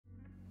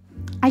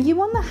Are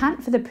you on the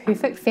hunt for the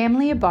perfect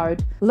family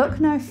abode? Look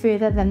no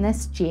further than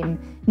this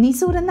gem,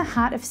 nestled in the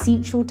heart of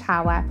central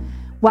Tawa.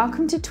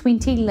 Welcome to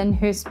 20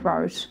 Lyndhurst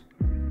Road.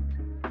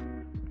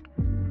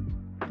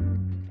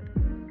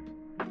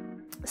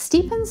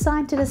 Step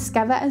inside to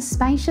discover a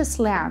spacious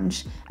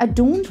lounge,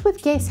 adorned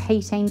with gas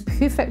heating,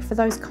 perfect for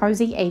those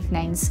cosy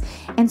evenings,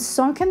 and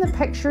soak in the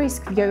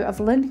picturesque view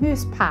of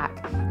Lyndhurst Park,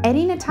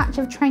 adding a touch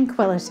of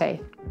tranquility.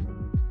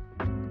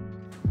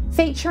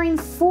 Featuring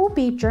 4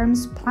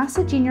 bedrooms plus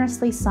a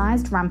generously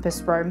sized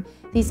rumpus room,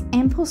 there's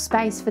ample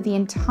space for the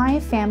entire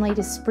family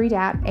to spread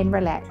out and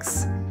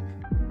relax.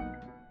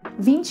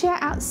 Venture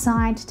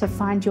outside to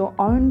find your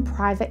own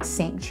private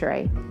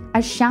sanctuary.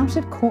 A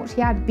sheltered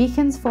courtyard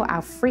beckons for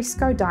al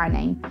fresco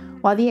dining,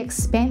 while the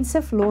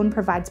expansive lawn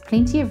provides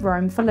plenty of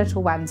room for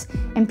little ones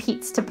and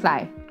pets to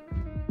play.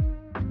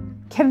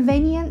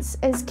 Convenience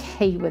is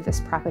key with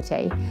this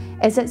property,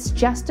 as it's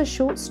just a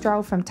short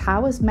stroll from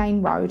Tawa's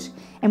main road,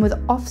 and with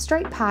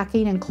off-street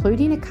parking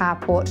including a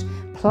carport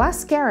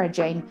plus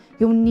garaging,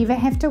 you'll never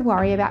have to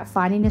worry about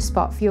finding a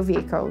spot for your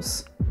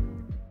vehicles.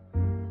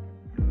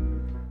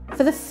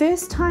 For the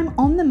first time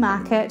on the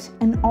market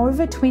in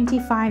over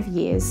 25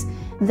 years,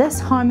 this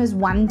home is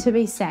one to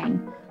be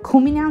seen.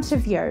 Call me now to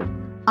view.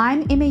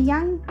 I'm Emma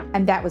Young,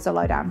 and that was a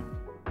lowdown.